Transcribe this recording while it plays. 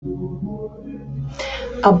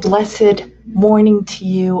A blessed morning to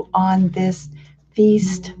you on this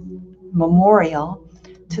feast memorial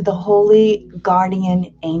to the holy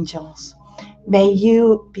guardian angels. May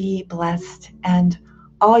you be blessed and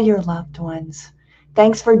all your loved ones.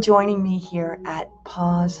 Thanks for joining me here at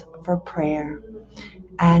Pause for Prayer.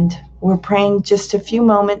 And we're praying just a few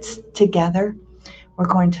moments together. We're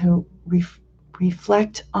going to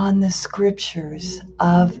reflect on the scriptures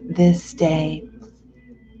of this day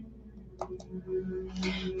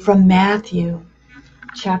from Matthew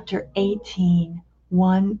chapter 18,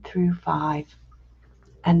 1 through 5,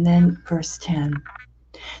 and then verse 10.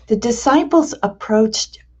 The disciples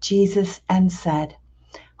approached Jesus and said,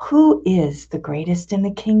 "Who is the greatest in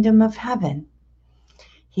the kingdom of heaven?"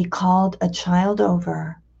 He called a child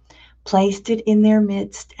over, placed it in their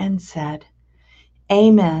midst, and said,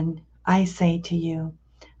 "Amen, I say to you,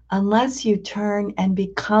 unless you turn and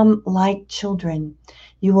become like children,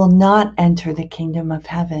 you will not enter the kingdom of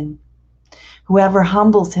heaven. Whoever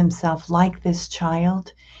humbles himself like this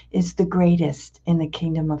child is the greatest in the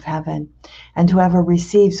kingdom of heaven. And whoever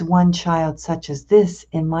receives one child such as this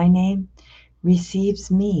in my name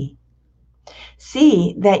receives me.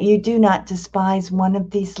 See that you do not despise one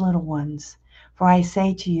of these little ones, for I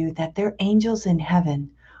say to you that their angels in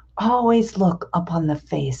heaven always look upon the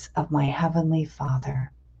face of my heavenly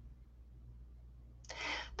Father."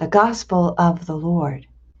 The Gospel of the Lord.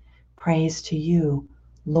 Praise to you,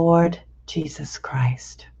 Lord Jesus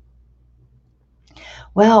Christ.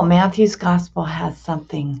 Well, Matthew's Gospel has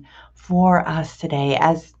something for us today,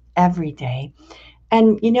 as every day.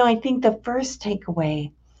 And, I think the first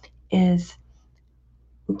takeaway is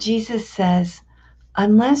Jesus says,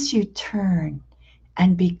 unless you turn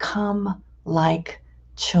and become like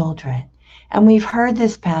children. And we've heard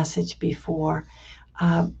this passage before.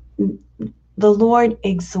 The Lord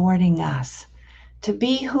exhorting us to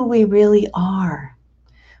be who we really are.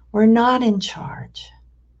 We're not in charge.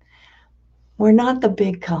 We're not the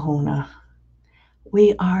big kahuna.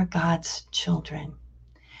 We are God's children.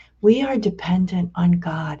 We are dependent on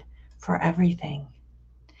God for everything.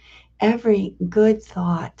 Every good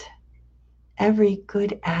thought, every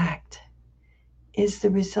good act is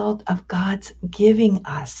the result of God's giving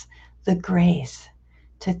us the grace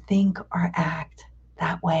to think or act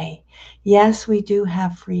that way. Yes, we do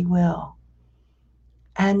have free will.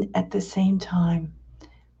 And at the same time,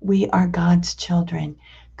 we are God's children,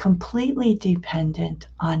 completely dependent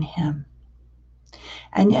on Him.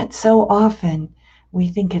 And yet so often we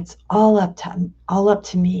think it's all up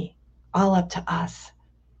to me, all up to us.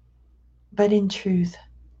 But in truth,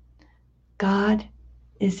 God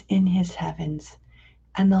is in His heavens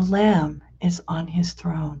and the Lamb is on His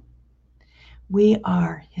throne. We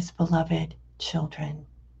are His beloved children.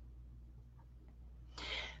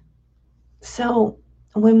 So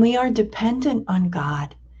when we are dependent on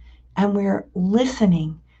God and we're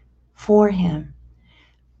listening for Him,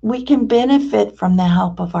 we can benefit from the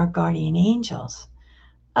help of our guardian angels.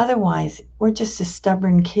 Otherwise, we're just a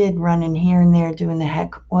stubborn kid running here and there doing the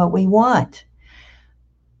heck what we want.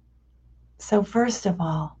 So first of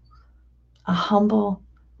all, a humble,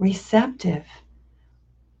 receptive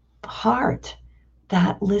heart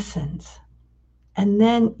that listens. And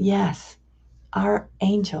then, yes, our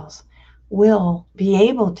angels will be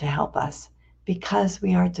able to help us because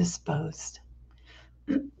we are disposed.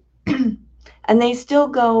 And they still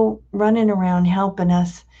go running around helping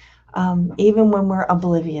us even when we're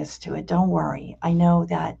oblivious to it. Don't worry. I know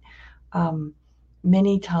that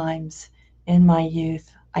many times in my youth,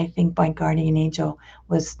 I think my guardian angel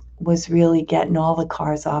was really getting all the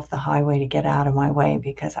cars off the highway to get out of my way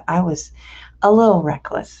because I was a little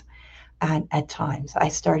reckless at times. I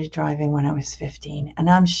started driving when I was 15, and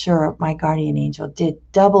I'm sure my guardian angel did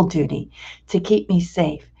double duty to keep me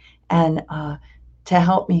safe and to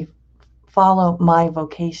help me follow my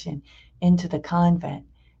vocation into the convent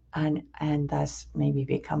and thus maybe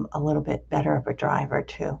become a little bit better of a driver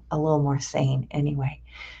too, a little more sane anyway.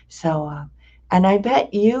 So, and I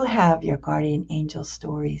bet you have your guardian angel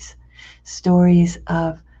stories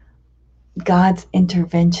of God's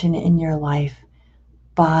intervention in your life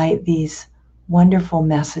by these wonderful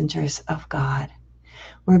messengers of God.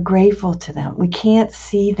 We're grateful to them. We can't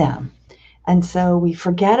see them, and so we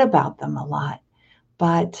forget about them a lot,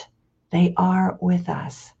 but they are with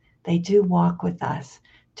us. They do walk with us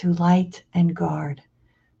to light and guard,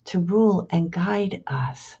 to rule and guide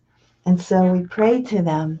us. And so we pray to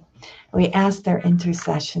them. We ask their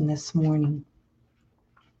intercession this morning.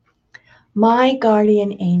 My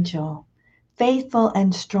guardian angel, faithful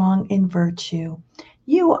and strong in virtue,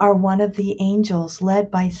 you are one of the angels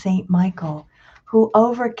led by Saint Michael, who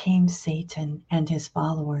overcame Satan and his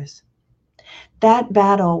followers. That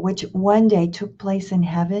battle, which one day took place in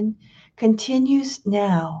heaven, continues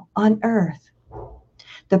now on earth.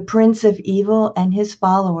 The prince of evil and his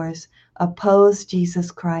followers oppose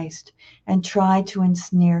Jesus Christ and try to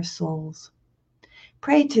ensnare souls.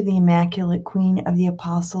 Pray to the Immaculate Queen of the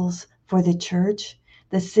Apostles for the Church,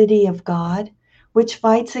 the city of God, which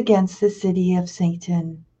fights against the city of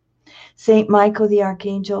Satan. Saint Michael the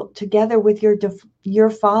Archangel, together with your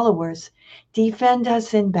followers, defend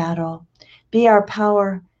us in battle. Be our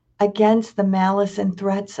power against the malice and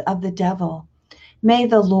threats of the devil. May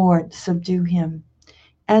the Lord subdue him.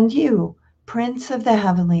 And you, Prince of the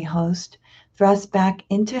heavenly host, thrust back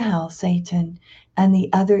into hell Satan and the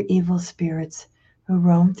other evil spirits who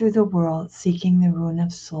roam through the world seeking the ruin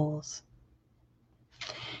of souls.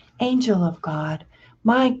 Angel of God,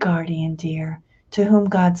 my guardian dear, to whom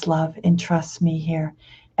God's love entrusts me here,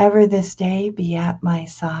 ever this day be at my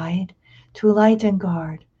side, to light and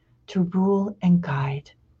guard, to rule and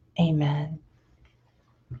guide. Amen.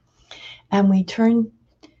 And we turn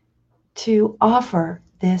to offer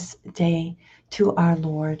this day to our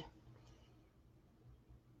Lord.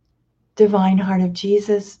 Divine Heart of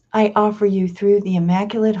Jesus, I offer you through the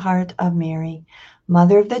Immaculate Heart of Mary,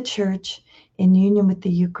 Mother of the Church, in union with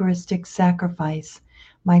the Eucharistic sacrifice,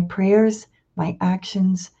 my prayers, my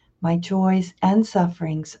actions, my joys and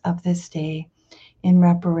sufferings of this day, in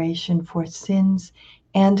reparation for sins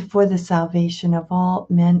and for the salvation of all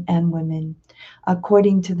men and women,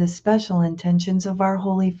 according to the special intentions of our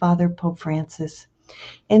Holy Father, Pope Francis,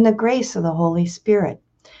 in the grace of the Holy Spirit,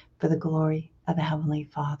 for the glory of the Heavenly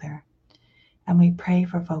Father. And we pray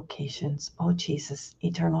for vocations. O Jesus,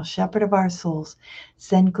 eternal shepherd of our souls,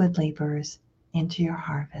 send good laborers into your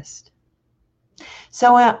harvest.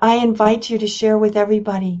 So I invite you to share with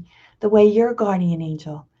everybody the way your guardian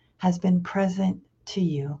angel has been present to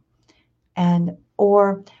you, and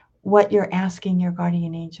or what you're asking your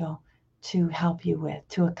guardian angel to help you with,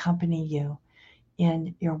 to accompany you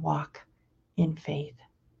in your walk in faith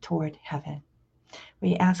toward heaven.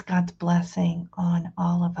 We ask God's blessing on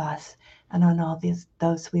all of us and on all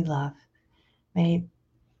those we love. May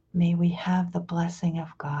we have the blessing of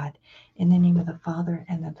God in the name of the Father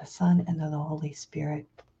and of the Son and of the Holy Spirit.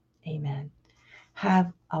 Amen.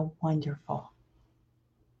 Have a wonderful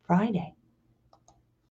Friday.